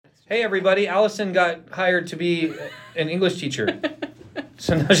Hey, everybody, Allison got hired to be an English teacher.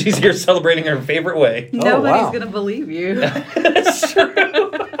 So now she's here celebrating her favorite way. Nobody's wow. going to believe you. That's true.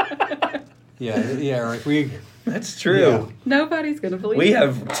 Yeah, Eric. That's true. Yeah. Nobody's going to believe We you.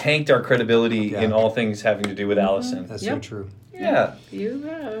 have tanked our credibility Yeah. in all things having to do with Allison. That's Yep. so true. Yeah. You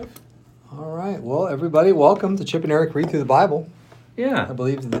have. All right. Well, everybody, welcome to Chip and Eric Read Through the Bible. I Yeah.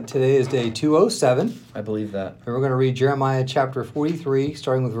 believe that today is day 207. I believe that. And we're going to read Jeremiah chapter 43,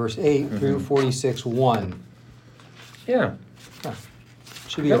 starting with verse 8 through 46:1. Yeah.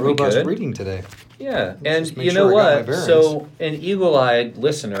 Should be That'd a be robust good. reading today. Yeah. Let's And just make you sure know I got my what? bearings. So, an eagle-eyed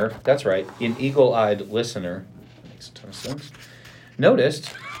listener, that's right, an eagle-eyed listener, makes a ton of sense,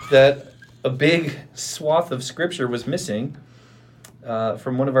 noticed that a big swath of scripture was missing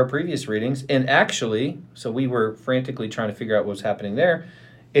from one of our previous readings. And actually, so we were frantically trying to figure out what was happening there.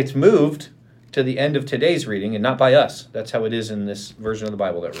 It's moved to the end of today's reading and not by us. That's how it is in this version of the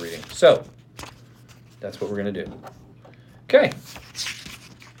Bible that we're reading. So, that's what we're going to do. Okay.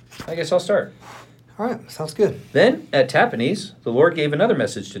 I guess I'll start. All right. Sounds good. Then, at Tahpanhes, the Lord gave another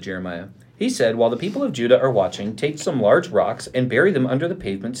message to Jeremiah. He said, "While the people of Judah are watching, take some large rocks and bury them under the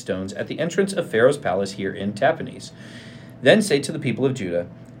pavement stones at the entrance of Pharaoh's palace here in Tahpanhes. Then say to the people of Judah,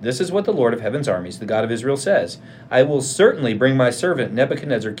 'This is what the Lord of heaven's armies, the God of Israel, says. I will certainly bring my servant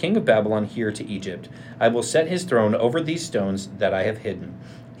Nebuchadnezzar, king of Babylon, here to Egypt. I will set his throne over these stones that I have hidden.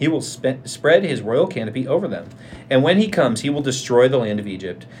 He will spread his royal canopy over them. And when he comes, he will destroy the land of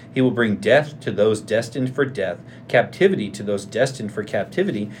Egypt. He will bring death to those destined for death, captivity to those destined for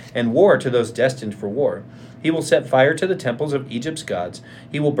captivity, and war to those destined for war. He will set fire to the temples of Egypt's gods.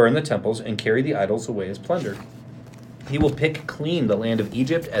 He will burn the temples and carry the idols away as plunder. He will pick clean the land of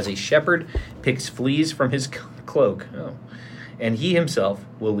Egypt as a shepherd picks fleas from his cloak. And he himself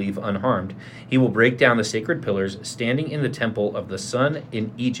will leave unharmed. He will break down the sacred pillars standing in the temple of the sun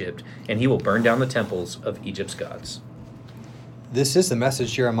in Egypt, and he will burn down the temples of Egypt's gods.'" This is the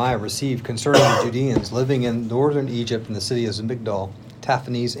message Jeremiah received concerning the Judeans living in northern Egypt in the city of Migdol,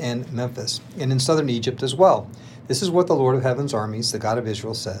 Tahpanhes, and Memphis, and in southern Egypt as well. This is what the Lord of heaven's armies, the God of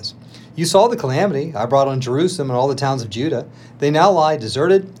Israel, says. You saw the calamity I brought on Jerusalem and all the towns of Judah. They now lie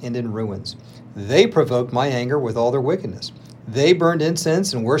deserted and in ruins. They provoked my anger with all their wickedness. They burned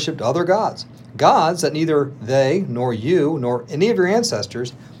incense and worshipped other gods, gods that neither they, nor you, nor any of your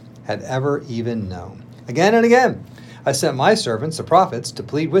ancestors had ever even known. Again and again, I sent my servants, the prophets, to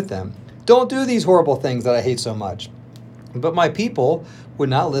plead with them. Don't do these horrible things that I hate so much. But my people would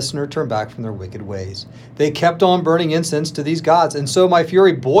not listen or turn back from their wicked ways. They kept on burning incense to these gods, and so my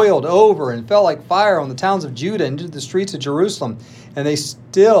fury boiled over and fell like fire on the towns of Judah and into the streets of Jerusalem, and they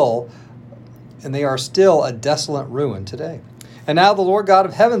are still a desolate ruin today. And now the Lord God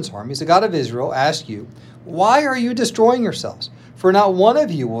of heaven's armies, the God of Israel, asks you, why are you destroying yourselves? For not one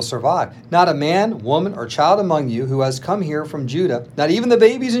of you will survive, not a man, woman, or child among you who has come here from Judah, not even the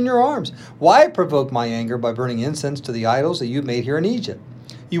babies in your arms. Why provoke my anger by burning incense to the idols that you made here in Egypt?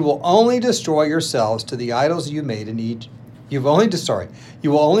 You will only destroy yourselves to the idols you made in Egypt. You will only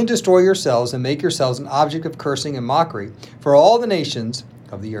destroy yourselves and make yourselves an object of cursing and mockery for all the nations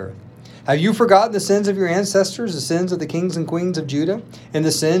of the earth. Have you forgotten the sins of your ancestors, the sins of the kings and queens of Judah, and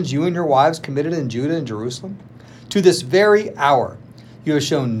the sins you and your wives committed in Judah and Jerusalem? To this very hour, you have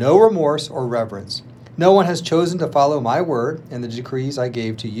shown no remorse or reverence. No one has chosen to follow my word and the decrees I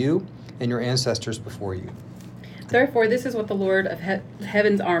gave to you and your ancestors before you. Therefore, this is what the Lord of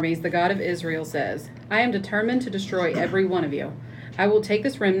heaven's armies, the God of Israel, says. I am determined to destroy every one of you. I will take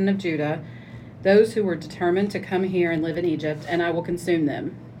this remnant of Judah, those who were determined to come here and live in Egypt, and I will consume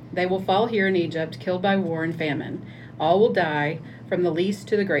them. They will fall here in Egypt, killed by war and famine. All will die, from the least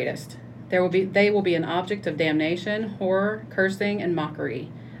to the greatest. They will be an object of damnation, horror, cursing, and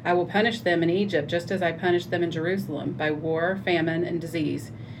mockery. I will punish them in Egypt just as I punished them in Jerusalem, by war, famine, and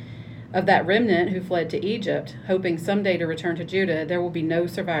disease. Of that remnant who fled to Egypt, hoping someday to return to Judah, there will be no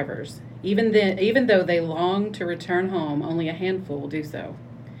survivors. Even though they long to return home, only a handful will do so.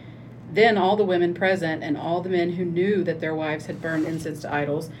 Then all the women present and all the men who knew that their wives had burned incense to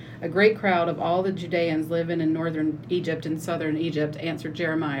idols, a great crowd of all the Judeans living in northern Egypt and southern Egypt, answered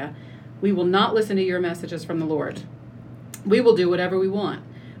Jeremiah, "We will not listen to your messages from the Lord. We will do whatever we want.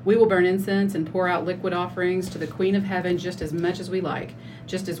 We will burn incense and pour out liquid offerings to the Queen of Heaven just as much as we like,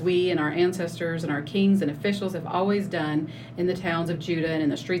 just as we and our ancestors and our kings and officials have always done in the towns of Judah and in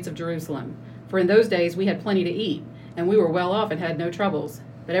the streets of Jerusalem. For in those days we had plenty to eat, and we were well off and had no troubles.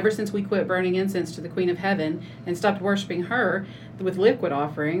 But ever since we quit burning incense to the Queen of Heaven and stopped worshiping her with liquid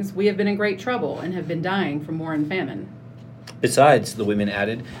offerings, we have been in great trouble and have been dying from war and famine." Besides, the women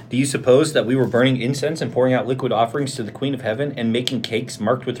added, do you suppose that we were burning incense and pouring out liquid offerings to the Queen of Heaven and making cakes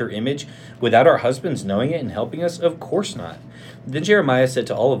marked with her image without our husbands knowing it and helping us? Of course not. Then Jeremiah said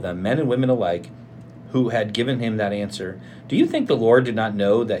to all of them, men and women alike, who had given him that answer, do you think the Lord did not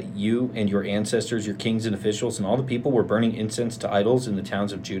know that you and your ancestors, your kings and officials, and all the people were burning incense to idols in the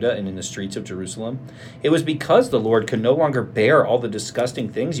towns of Judah and in the streets of Jerusalem? It was because the Lord could no longer bear all the disgusting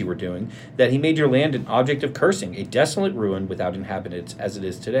things you were doing that he made your land an object of cursing, a desolate ruin without inhabitants, as it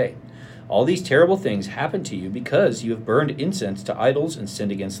is today. All these terrible things happened to you because you have burned incense to idols and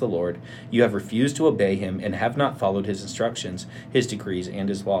sinned against the Lord. You have refused to obey him and have not followed his instructions, his decrees, and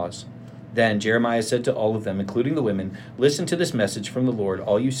his laws. Then Jeremiah said to all of them, including the women, listen to this message from the Lord,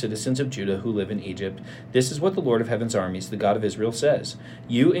 all you citizens of Judah who live in Egypt. This is what the Lord of Heaven's armies, the God of Israel, says.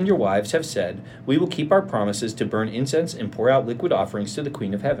 You and your wives have said, we will keep our promises to burn incense and pour out liquid offerings to the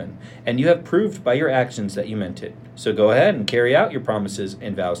Queen of Heaven. And you have proved by your actions that you meant it. So go ahead and carry out your promises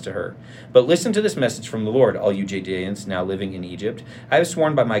and vows to her. But listen to this message from the Lord, all you Judeans now living in Egypt. I have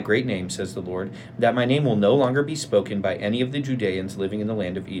sworn by my great name, says the Lord, that my name will no longer be spoken by any of the Judeans living in the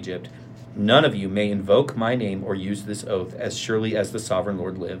land of Egypt. None of you may invoke my name or use this oath, as surely as the sovereign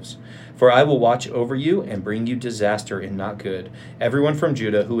Lord lives. For I will watch over you and bring you disaster and not good. Everyone from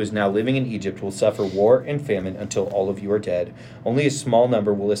Judah who is now living in Egypt will suffer war and famine until all of you are dead. Only a small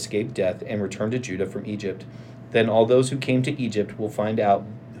number will escape death and return to Judah from Egypt. Then all those who came to Egypt will find out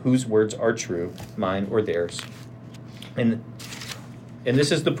whose words are true, mine or theirs. And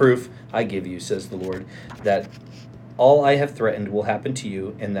this is the proof I give you, says the Lord, that all I have threatened will happen to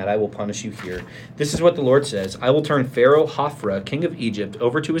you, and that I will punish you here. This is what the Lord says. I will turn Pharaoh Hophra, king of Egypt,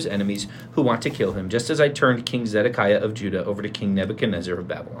 over to his enemies who want to kill him, just as I turned King Zedekiah of Judah over to King Nebuchadnezzar of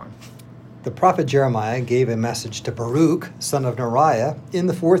Babylon. The prophet Jeremiah gave a message to Baruch, son of Neriah, in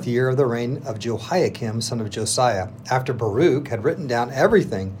the 4th year of the reign of Jehoiakim, son of Josiah, after Baruch had written down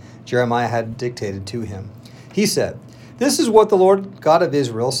everything Jeremiah had dictated to him. He said, this is what the Lord God of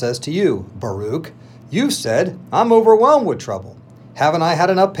Israel says to you, Baruch. You've said, I'm overwhelmed with trouble. Haven't I had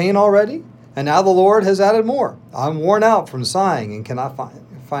enough pain already? And now the Lord has added more. I'm worn out from sighing and cannot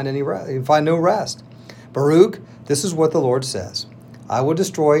find no rest. Baruch, this is what the Lord says. I will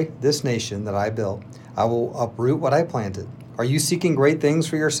destroy this nation that I built. I will uproot what I planted. Are you seeking great things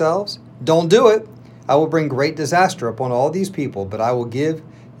for yourselves? Don't do it. I will bring great disaster upon all these people, but I will give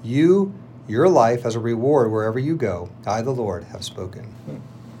you your life as a reward wherever you go. I, the Lord, have spoken.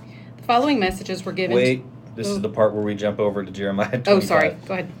 The following messages were given. Wait, this is the part where we jump over to Jeremiah 25. Oh, sorry.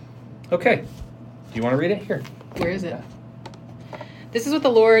 Go ahead. Okay. Do you want to read it? Here. Where is it? This is what the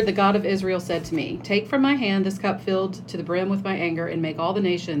Lord, the God of Israel, said to me. Take from my hand this cup filled to the brim with my anger, and make all the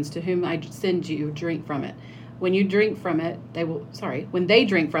nations to whom I send you drink from it. When they drink from it, they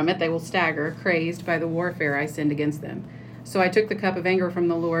will stagger, crazed by the warfare I send against them. So I took the cup of anger from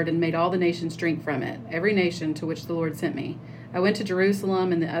the Lord and made all the nations drink from it, every nation to which the Lord sent me. I went to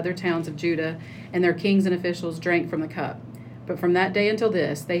Jerusalem and the other towns of Judah, and their kings and officials drank from the cup. But from that day until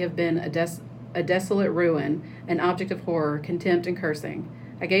this, they have been a desolate ruin, an object of horror, contempt, and cursing.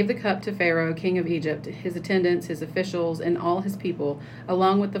 I gave the cup to Pharaoh, king of Egypt, his attendants, his officials, and all his people,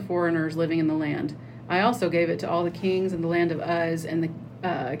 along with the foreigners living in the land. I also gave it to all the kings in the land of Uz and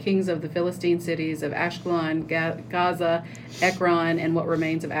the kings of the Philistine cities of Ashkelon, Gaza, Ekron, and what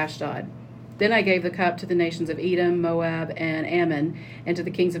remains of Ashdod. Then I gave the cup to the nations of Edom, Moab, and Ammon, and to the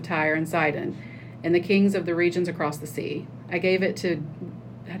kings of Tyre and Sidon, and the kings of the regions across the sea. I gave it to,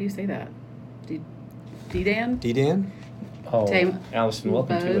 how do you say that? Dedan? Dedan? Oh, Allison,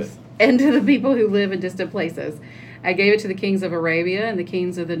 welcome to it. And to the people who live in distant places. I gave it to the kings of Arabia, and the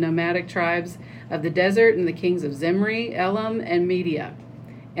kings of the nomadic tribes of the desert, and the kings of Zimri, Elam, and Media.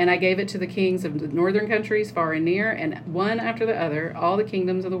 And I gave it to the kings of the northern countries, far and near, and one after the other, all the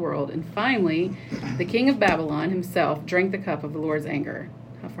kingdoms of the world. And finally, the king of Babylon himself drank the cup of the Lord's anger.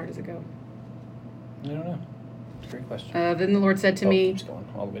 How far does it go? I don't know. It's a great question. Then the Lord said to me... It's going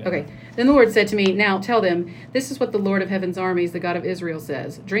all the way down. Okay. Then the Lord said to me, now tell them, this is what the Lord of Heaven's armies, the God of Israel,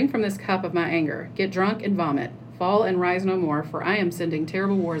 says. Drink from this cup of my anger. Get drunk and vomit. Fall and rise no more, for I am sending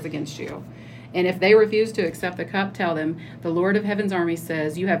terrible wars against you. And if they refuse to accept the cup, tell them, the Lord of Heaven's army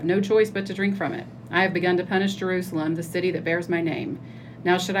says, you have no choice but to drink from it. I have begun to punish Jerusalem, the city that bears my name.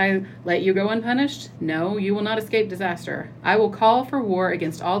 Now should I let you go unpunished? No, you will not escape disaster. I will call for war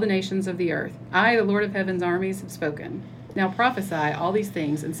against all the nations of the earth. I, the Lord of Heaven's armies, have spoken. Now prophesy all these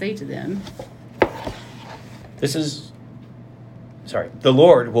things and say to them, This is The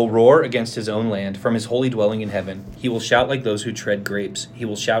Lord will roar against his own land from his holy dwelling in heaven. He will shout like those who tread grapes. He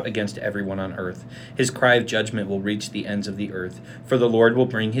will shout against everyone on earth. His cry of judgment will reach the ends of the earth. For the Lord will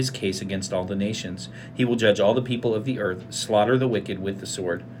bring his case against all the nations. He will judge all the people of the earth, slaughter the wicked with the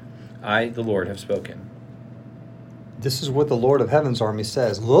sword. I, the Lord, have spoken. This is what the Lord of Heaven's army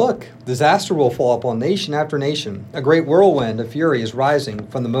says. Look, disaster will fall upon nation after nation. A great whirlwind of fury is rising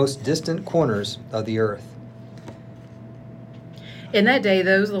from the most distant corners of the earth. In that day,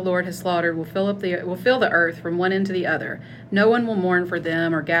 those the Lord has slaughtered will fill the earth from one end to the other. No one will mourn for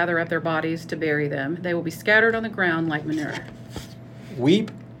them or gather up their bodies to bury them. They will be scattered on the ground like manure. Weep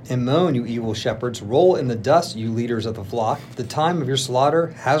and moan, you evil shepherds. Roll in the dust, you leaders of the flock. The time of your slaughter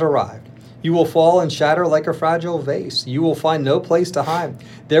has arrived. You will fall and shatter like a fragile vase. You will find no place to hide.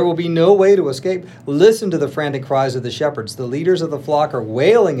 There will be no way to escape. Listen to the frantic cries of the shepherds. The leaders of the flock are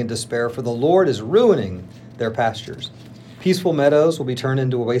wailing in despair, for the Lord is ruining their pastures. Peaceful meadows will be turned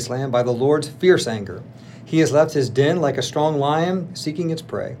into a wasteland by the Lord's fierce anger. He has left his den like a strong lion seeking its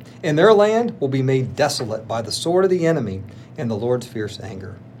prey. And their land will be made desolate by the sword of the enemy and the Lord's fierce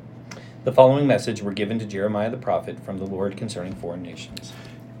anger. The following message were given to Jeremiah the prophet from the Lord concerning foreign nations.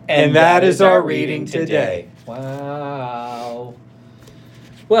 And that is our reading today. Wow.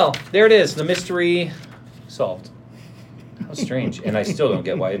 Well, there it is. The mystery solved. How strange. And I still don't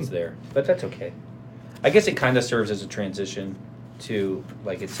get why it's there. But that's okay. I guess it kind of serves as a transition to,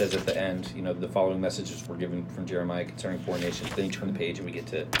 like it says at the end, the following messages were given from Jeremiah concerning foreign nations. Then you turn the page and we get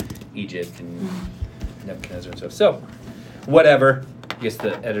to Egypt and Nebuchadnezzar and stuff. So, whatever. I guess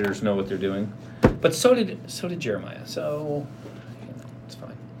the editors know what they're doing. But so did Jeremiah. So, it's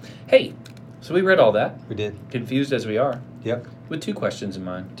fine. Hey, so we read all that. We did. Confused as we are. Yep. With 2 questions in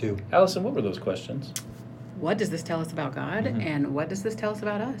mind. 2. Allison, what were those questions? What does this tell us about God? Mm-hmm. And what does this tell us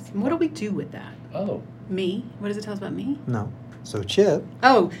about us? And what do we do with that? Oh. Me? What does it tell us about me? No. So, Chip.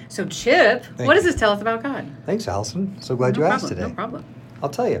 Oh, so Chip, Thank what does you. this tell us about God? Thanks, Allison. So glad No you problem, asked today. No problem. I'll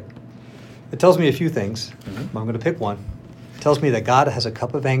tell you. It tells me a few things. Mm-hmm. I'm going to pick one. It tells me that God has a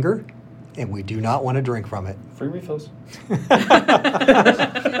cup of anger, and we do not want to drink from it. Free refills.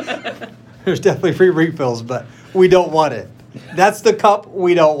 There's definitely free refills, but we don't want it. That's the cup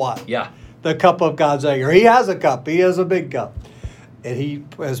we don't want. Yeah. The cup of God's anger. He has a cup. He has a big cup. And he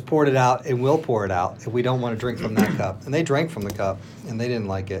has poured it out and will pour it out. And we don't want to drink from that cup. And they drank from the cup, and they didn't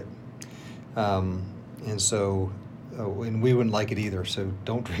like it. And we wouldn't like it either. So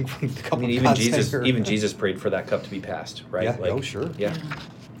don't drink from the cup of God's anger. Even Jesus prayed for that cup to be passed, right? Yeah, sure.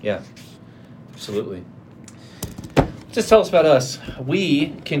 Yeah. Absolutely. Just tell us about us. We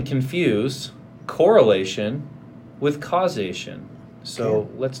can confuse correlation with causation. So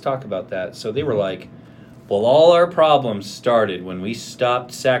let's talk about that. So they were like, well, all our problems started when we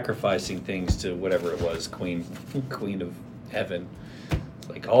stopped sacrificing things to whatever it was, Queen of Heaven.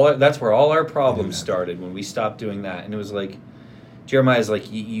 Like that's where all our problems started, when we stopped doing that. And it was like, Jeremiah's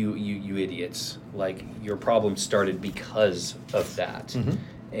like, you idiots. Like, your problem started because of that. Mm-hmm.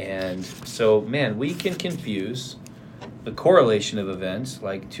 And so, man, we can confuse the correlation of events,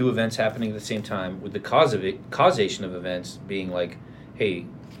 like 2 events happening at the same time, with the causation of events being like, hey,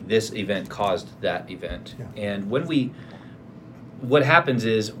 this event caused that event. Yeah. And what happens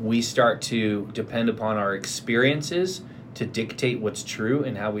is we start to depend upon our experiences to dictate what's true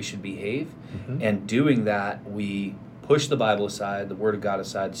and how we should behave. Mm-hmm. And doing that, we push the Bible aside, the Word of God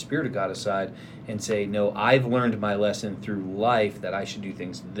aside, the Spirit of God aside, and say, no, I've learned my lesson through life that I should do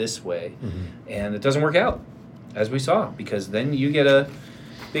things this way. Mm-hmm. And it doesn't work out, as we saw, because then you get a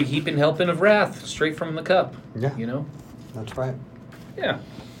big heaping helping of wrath straight from the cup. Yeah. That's right. Yeah.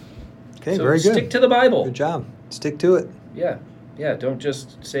 Okay, So very good. stick to the Bible. Good job. Stick to it. Yeah. Don't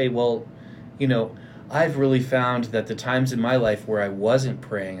just say, well, I've really found that the times in my life where I wasn't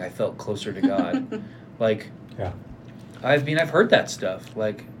praying, I felt closer to God. Yeah. I've heard that stuff.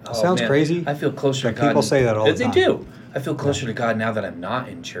 Like, Sounds crazy. I feel closer to God. People say that all the time. They do. I feel closer to God now that I'm not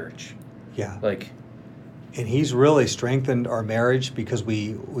in church. Yeah. And he's really strengthened our marriage because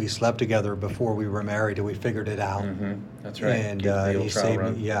we slept together before we were married and we figured it out. Mm-hmm. That's right. And The old he trial saved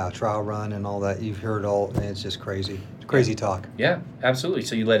run. me. Yeah, trial run and all that. You've heard all, and it's just crazy. It's crazy talk. Yeah, absolutely.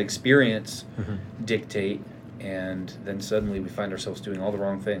 So you let experience Mm-hmm. dictate, and then suddenly we find ourselves doing all the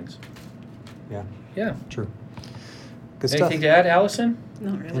wrong things. Yeah. Yeah. True. Good Anything stuff. to add, Allison?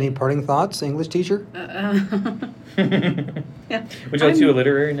 Not really. Any parting thoughts, English teacher? Yeah. Would you like to do a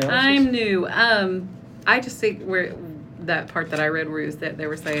literary analysis? I'm new. I just think that part that I read where is that they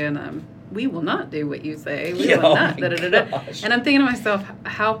were saying, we will not do what you say. We will not. my Da-da-da-da. gosh. And I'm thinking to myself,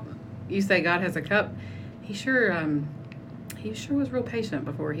 how you say God has a cup. He sure was real patient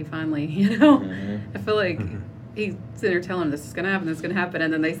before he finally, Mhm. I feel like he's sitting there telling them this is going to happen, this is going to happen,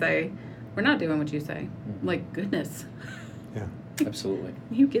 and then they say, we're not doing what you say. Like, goodness. Yeah. Absolutely.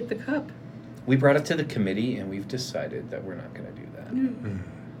 You get the cup. We brought it to the committee, and we've decided that we're not going to do that. Mm.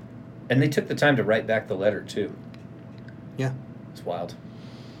 And they took the time to write back the letter, too. Yeah. It's wild.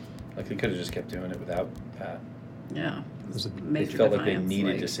 Like, they could have just kept doing it without that. Yeah. It was a, They Major felt like they defiance,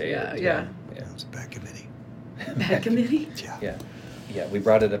 needed to say yeah, it. Yeah. Yeah. it was a bad committee. Bad committee? Yeah. Yeah. Yeah, we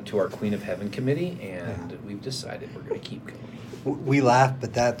brought it up to our Queen of Heaven committee, and we've decided we're going to keep going. We laugh,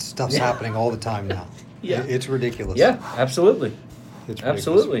 but that stuff's happening all the time now. Yeah. It's ridiculous. Yeah, absolutely. It's ridiculous.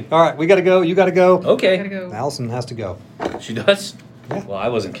 Absolutely. All right, we got to go. You got to go. Okay. Gotta go. Allison has to go. She does? Yeah. Well, I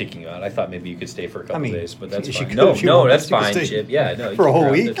wasn't kicking you out. I thought maybe you could stay for a couple mean, days, but that's she fine. could No, if she no, wanted. that's She could fine, stay Chip. Yeah, no. you for a kick whole her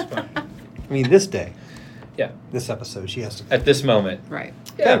out, week. That's fine. I mean, this day, Yeah, this episode, she has to go. at this moment. Right.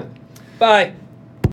 Yeah. Bye.